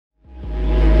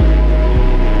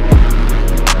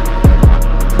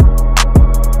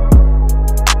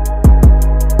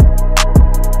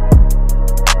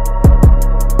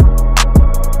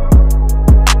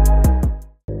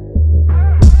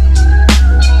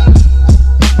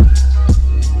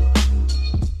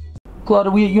Club,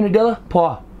 are we at Unadilla?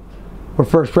 Paw. We're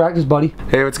first practice, buddy.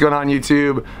 Hey, what's going on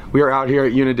YouTube? We are out here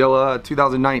at Unadilla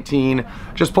 2019.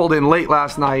 Just pulled in late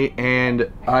last night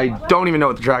and I don't even know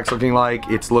what the track's looking like.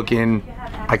 It's looking,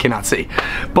 I cannot see.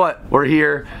 But we're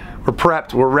here, we're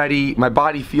prepped, we're ready. My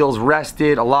body feels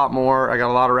rested a lot more. I got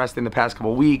a lot of rest in the past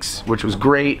couple weeks, which was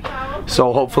great.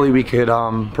 So hopefully we could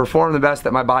perform the best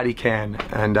that my body can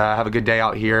and have a good day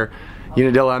out here.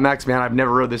 Unadilla MX, man, I've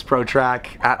never rode this pro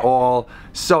track at all.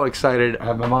 So excited. I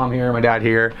have my mom here, my dad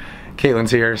here.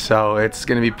 Caitlin's here, so it's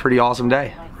gonna be a pretty awesome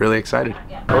day. Really excited.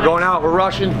 We're going out, we're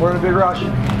rushing, we're in a big rush.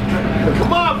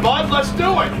 Come on, bud, let's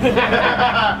do it!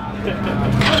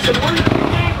 Listen, we're your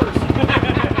neighbors.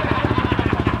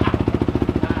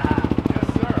 Yes,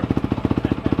 sir.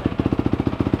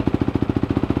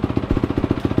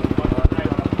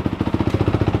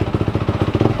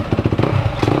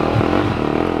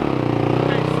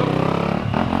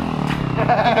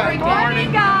 Good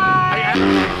morning, guys!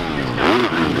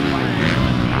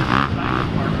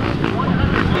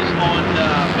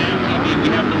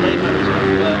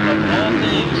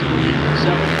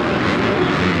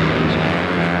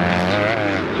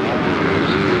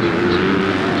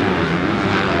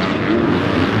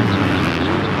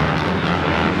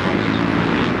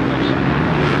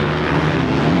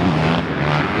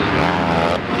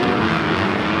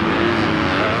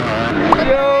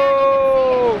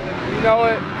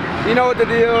 You know what the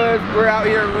deal is. We're out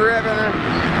here ripping her.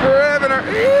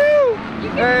 Ew!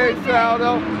 Hey,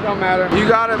 Saldo. Don't matter. You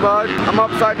got it, bud. I'm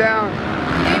upside down.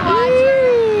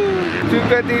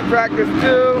 250 practice 2.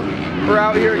 We're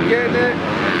out here getting it.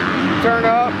 Turn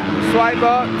up, swipe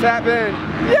up, tap in.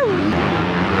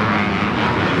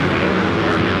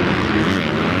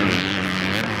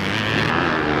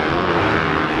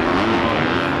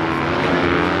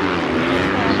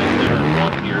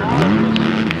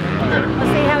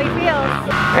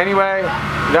 Anyway,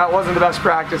 that wasn't the best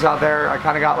practice out there. I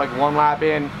kind of got like one lap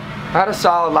in. I had a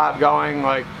solid lap going,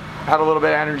 like had a little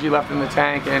bit of energy left in the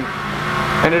tank and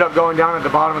ended up going down at the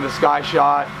bottom of the sky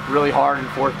shot really hard in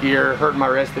 4th gear, hurting my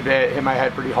wrist a bit, hit my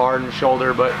head pretty hard in the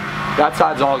shoulder, but that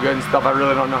side's all good and stuff. I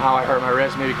really don't know how I hurt my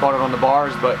wrist, maybe caught it on the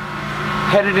bars, but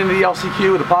headed into the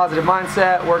LCQ with a positive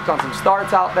mindset, worked on some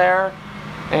starts out there,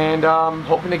 and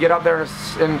hoping to get up there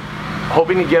in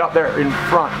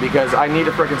front because I need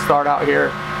a freaking start out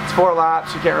here. It's 4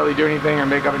 laps, you can't really do anything or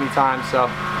make up any time, so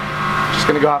just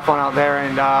gonna go have fun out there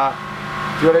and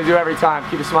do what I do every time.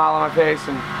 Keep a smile on my face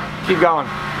and keep going.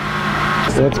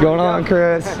 What's going on,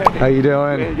 Chris? How you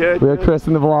doing? Good. We have Chris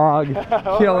in the vlog,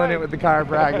 killing it with the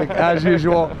chiropractic as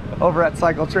usual over at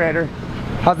Cycle Trader.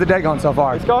 How's the day going so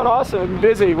far? It's going awesome. I've been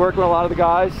busy working with a lot of the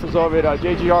guys. I was over at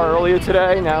JGR earlier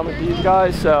today. Now I'm with these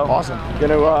guys. So awesome.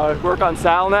 Gonna work on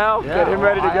Sal now. Yeah, get him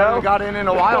ready to go. I haven't got in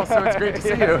a while, so it's great to see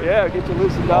you. Yeah, get you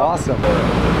loosened up. Awesome.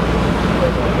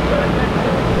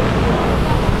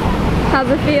 How's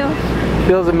it feel?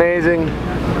 Feels amazing.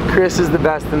 Chris is the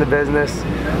best in the business.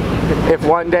 If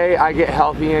one day I get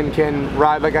healthy and can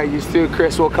ride like I used to,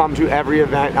 Chris will come to every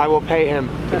event. I will pay him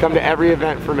to come to every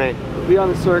event for me. Be on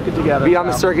the circuit together. Be on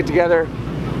the circuit together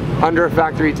under a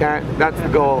factory tent. That's the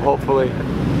goal, hopefully.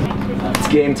 It's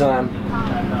game time.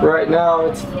 Right now,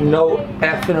 it's no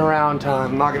effing around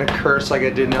time. I'm not gonna curse like I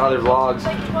did in the other vlogs.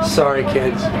 Sorry,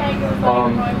 kids.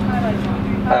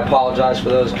 I apologize for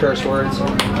those curse words.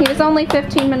 He was only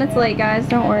 15 minutes late, guys.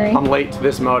 Don't worry. I'm late to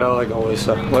this moto like always,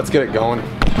 so let's get it going.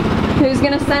 Who's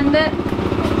gonna send it?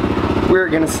 We're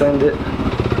gonna send it.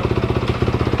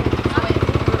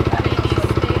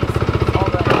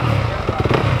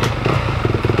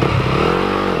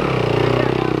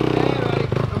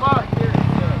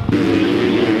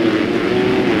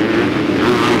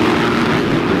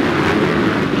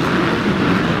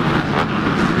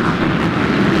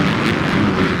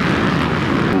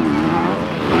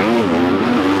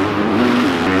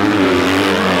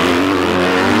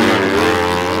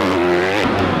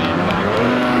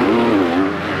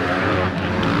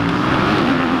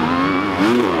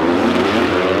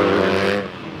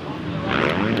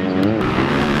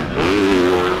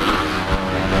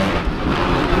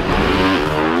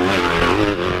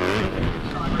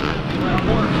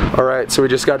 Alright, so we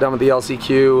just got done with the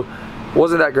LCQ.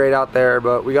 Wasn't that great out there,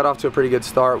 but we got off to a pretty good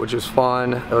start, which was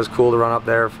fun. It was cool to run up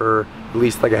there for at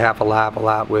least like a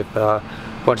lap with a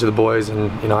bunch of the boys,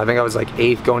 and you know, I think I was like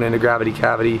 8th going into Gravity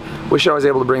Cavity. Wish I was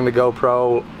able to bring the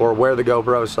GoPro, or wear the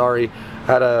GoPro, sorry. I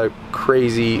had a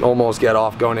crazy almost get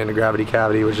off going into Gravity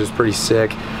Cavity, which is pretty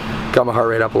sick. Got my heart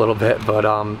rate up a little bit, but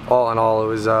all in all, it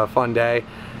was a fun day.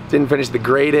 Didn't finish the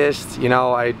greatest, you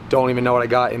know, I don't even know what I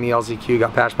got in the LCQ,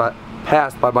 got passed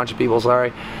by a bunch of people,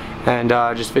 sorry, and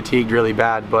just fatigued really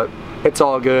bad, but it's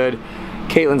all good.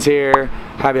 Caitlin's here.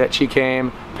 Happy that she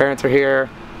came. Parents are here.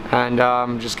 And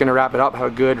just gonna wrap it up. Have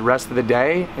a good rest of the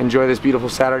day. Enjoy this beautiful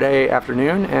Saturday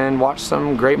afternoon and watch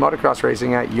some great motocross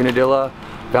racing at Unadilla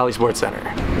Valley Sports Center.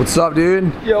 What's up,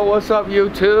 dude? Yo, what's up,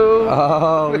 YouTube?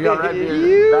 Oh, we got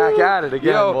Redbeard back at it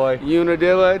again, Yo, boy.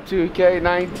 Unadilla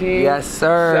 2K19. Yes,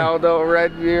 sir. Saldo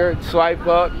Redbeard. Swipe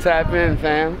up, tap in,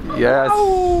 fam. Yes.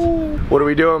 Ow. What are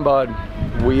we doing, bud?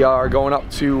 We are going up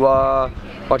to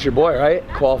watch your boy, right?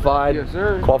 Qualified. Yes,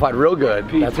 sir. Qualified real good.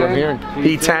 That's what I'm hearing.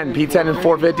 P10 and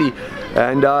 450.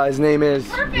 And his name is,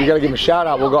 we gotta give him a shout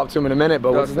out. We'll go up to him in a minute,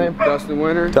 but what's his name? Dustin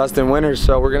Winters. Dustin Winters.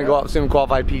 So we're gonna go up to him,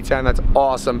 qualified P10. That's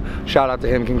awesome. Shout out to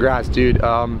him. Congrats, dude.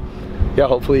 Yeah,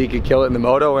 hopefully he could kill it in the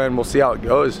moto, and we'll see how it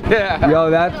goes. Yeah. Yo,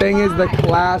 that thing is the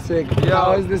classic. Yo.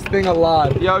 How is this thing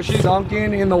alive? Yo, she's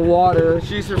sunken in the water.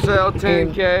 She's for sale,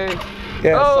 10K.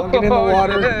 Yeah, sunken in the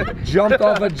water. Jumped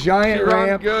off a giant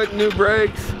ramp. Good, new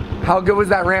brakes. How good was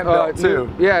that ramp though, too?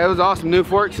 Yeah, it was awesome. New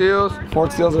fork seals.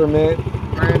 Fork seals are mint.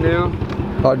 Brand new.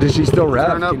 Oh, does she still rev?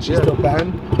 Turn up, Can she yeah. still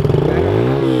bend?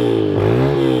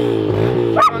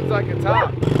 Runs like a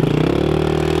top.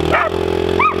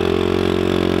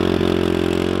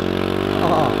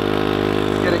 Oh,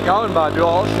 let's get it going, bud. Do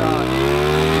all shot.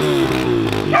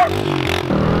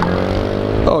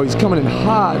 Oh, he's coming in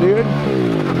hot, dude.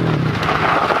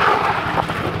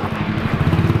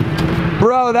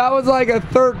 Bro, that was like a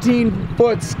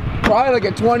 13-foot, probably like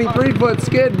a 23-foot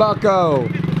skid, bucko.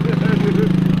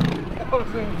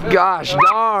 Gosh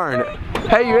darn.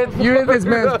 Hey, you hit this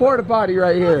man's porta potty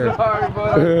right here. Sorry,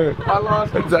 bud. I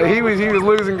lost it. So he was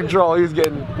losing control. He was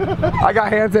getting. I got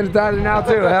hand sanitizer now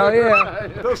too. Hell yeah.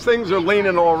 Those things are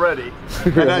leaning already.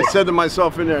 And I said to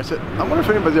myself in there, I said, I wonder if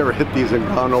anybody's ever hit these and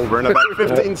gone over. And about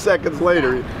 15 seconds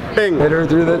later, ping. Hit her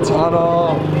through the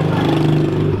tunnel.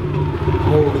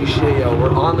 Holy shit, yo,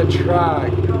 we're on the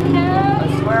track.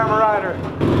 I swear I'm a rider.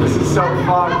 This is so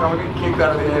fun. I'm getting kicked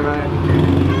out of the game, man.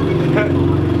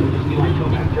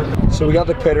 So we got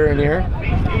the pitter in here.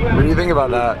 What do you think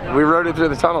about that? We rode it through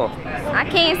the tunnel. I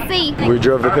can't see. We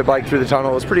drove the pit bike through the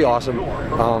tunnel. It was pretty awesome.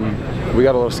 We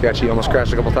got a little sketchy, almost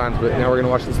crashed a couple times, but now we're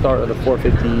gonna watch the start of the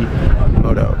 450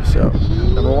 moto. So,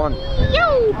 number one.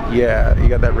 Yo! Yeah, you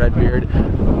got that Redbeard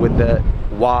with the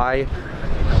Y.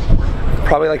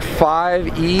 Probably like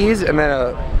 5 E's and then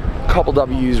a couple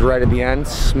W's right at the end.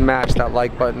 Smash that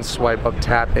like button, swipe up,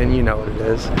 tap in, you know what it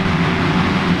is.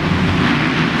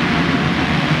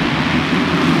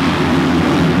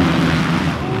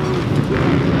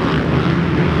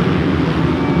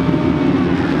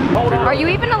 Are you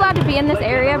even allowed to be in this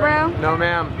area, bro? No,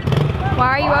 ma'am. Why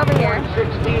are you over here?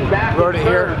 Rode it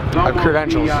here.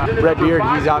 Credentials. Redbeard,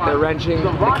 he's out there wrenching,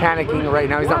 mechanicking right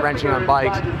now. He's not wrenching on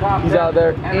bikes. He's out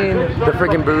there in the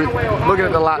freaking booth, looking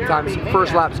at the lap times.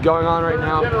 First lap's going on right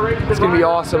now. It's gonna be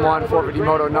awesome on 450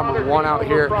 Moto number 1 out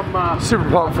here. Super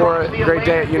pumped for it. Great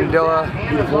day at Unadilla,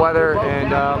 beautiful weather,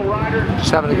 and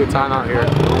just having a good time out here.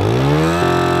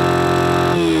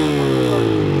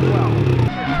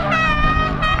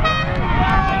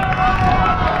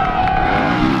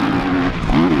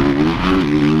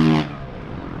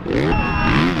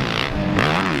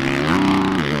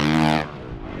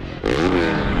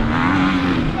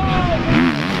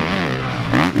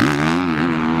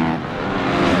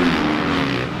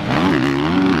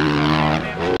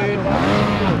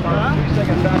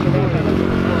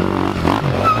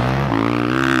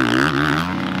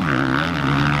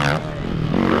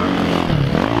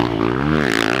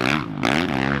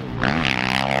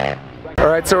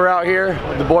 Alright, so we're out here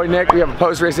with the boy Nick. We have a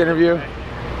post-race interview.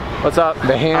 What's up?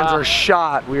 The hands are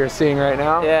shot, we are seeing right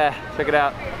now. Yeah, check it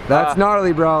out. That's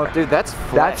gnarly, bro. Dude, that's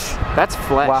flesh. That's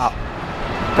flesh. Wow.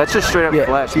 That's just straight up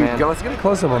flesh, dude, man. let's get a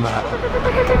close-up on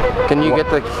that. Can you get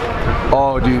the...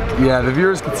 Oh, dude, yeah, the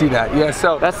viewers can see that. Yeah,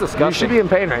 so That's disgusting. You should be in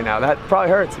pain right now. That probably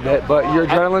hurts a bit, but your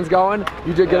adrenaline's going.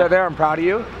 You did good out there. I'm proud of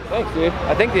you. Thanks, dude.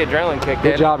 I think the adrenaline kicked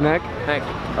in. Good job, Nick. Thanks.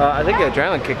 I think the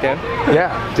adrenaline kicked in.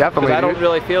 Yeah, definitely. I don't dude.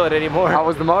 really feel it anymore. How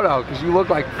was the moto? Because you look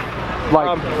like,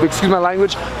 excuse my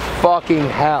language, fucking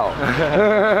hell.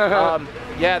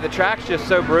 Yeah, the track's just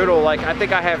so brutal. Like, I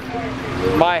think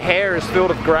my hair is filled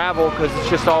with gravel because it's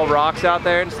just all rocks out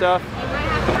there and stuff.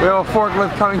 We have a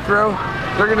forklift coming through.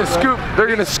 They're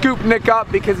gonna scoop Nick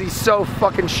up because he's so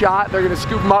fucking shot. They're gonna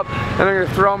scoop him up and they're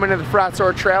gonna throw him into the frat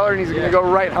store trailer and he's gonna go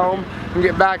right home and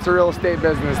get back to real estate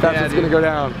business. That's what's gonna go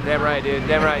down. Damn right, dude.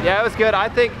 Damn right. Yeah, it was good. I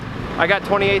think I got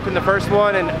 28th in the first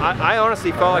one, and I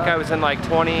honestly felt like I was in like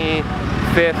 25th,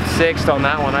 6th on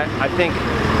that one. I think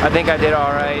I did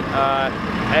all right.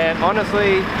 And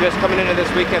honestly, just coming into this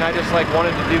weekend, I just like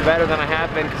wanted to do better than I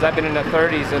have been because I've been in the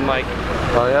 30s and like,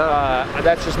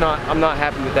 that's just not, I'm not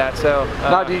happy with that. So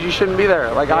no, dude, you shouldn't be there.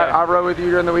 Like I rode with you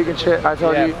during the weekend shit. I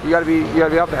told you, you gotta be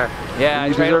up there. Yeah,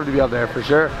 you deserve to be up there for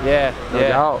sure. Yeah, no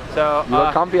doubt. So you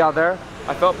look comfy out there.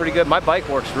 I felt pretty good. My bike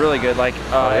works really good. Like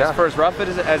as far as rough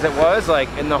as it was, like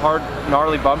in the hard,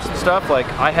 gnarly bumps and stuff, like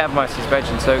I have my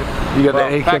suspension. So you got the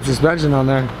A-clip suspension on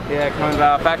there. Yeah,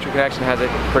 Factory Connection has it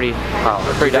pretty.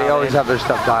 Pretty they always have their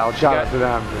stuff dialed. Shout out to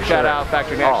them. Shout out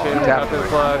Factory Connection. Nothing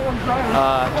plug.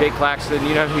 Jake Claxton,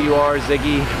 you know who you are.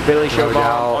 Ziggy, Billy Showball,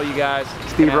 all you guys.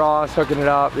 Steve Ross hooking it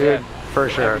up, dude. Yeah, for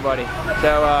sure. Everybody.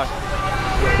 So.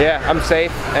 Yeah, I'm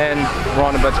safe, and we're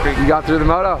on to Butts Creek. You got through the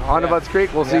moto, on to Butts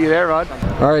Creek. We'll see you there, bud.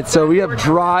 All right, so we have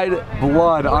dried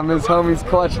blood on this homie's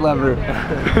clutch lever.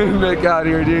 Nick out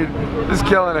here, dude. Just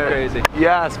killing it. Crazy.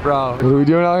 Yes, bro. What are we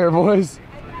doing out here, boys?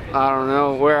 I don't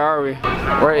know. Where are we?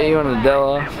 We're at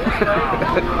Unadilla.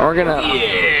 We're gonna.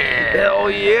 Yeah. Hell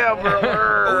yeah, brother.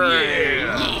 Oh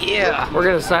yeah. Yeah. We're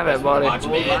gonna sign it, buddy.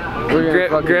 We're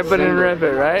gonna grip it and rip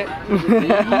it, right?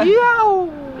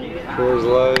 Yo. Coors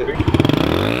Light.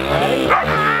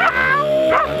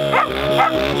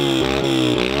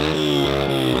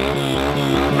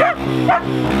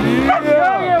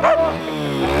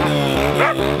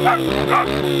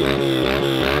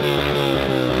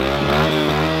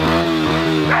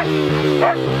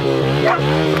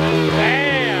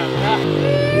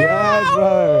 Yes,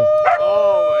 brother.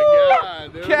 Oh my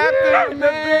God, dude. Captain,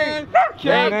 man.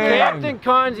 Captain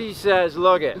Conzi says,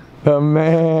 look it. The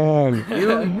man.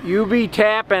 You be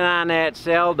tapping on that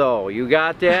Celdo. You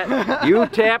got that? You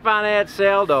tap on that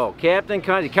Celdo. Captain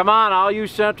Conzi. Come on, all you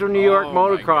Central New York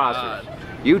motocrossers.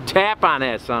 You tap on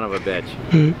that son of a bitch.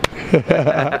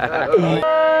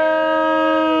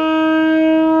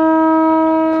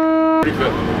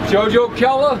 Jojo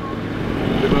Keller.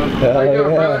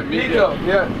 Nico.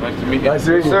 Yeah. Nice to meet you. Nice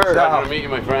to meet you, sir. Pleasure to meet you,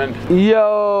 my friend.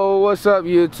 Yo, what's up,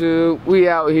 YouTube? We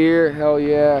out here. Hell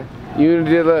yeah.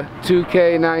 Unadilla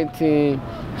 2K19.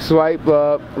 Swipe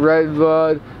up. Red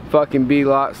blood. Fucking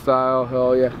B-Lot style.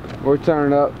 Hell yeah. We're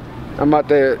turning up. I'm about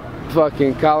to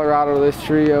fucking Colorado this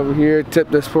tree over here. Tip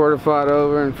this fortified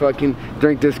over and fucking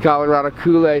drink this Colorado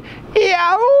Kool-Aid.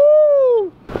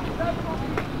 Yahoo!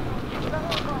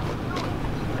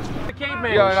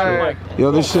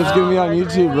 Yo, this shit's gonna be on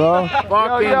YouTube, bro.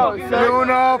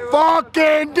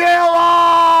 Unadilla!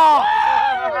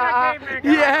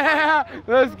 Yeah!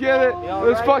 Let's get it.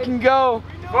 Let's fucking go.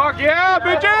 Fuck yeah,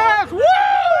 bitches! Woo!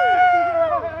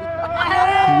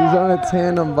 He's on a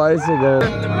tandem bicycle.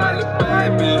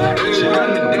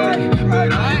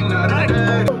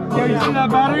 Yo, you see that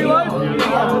battery life?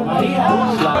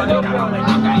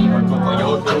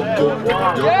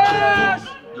 Yeah!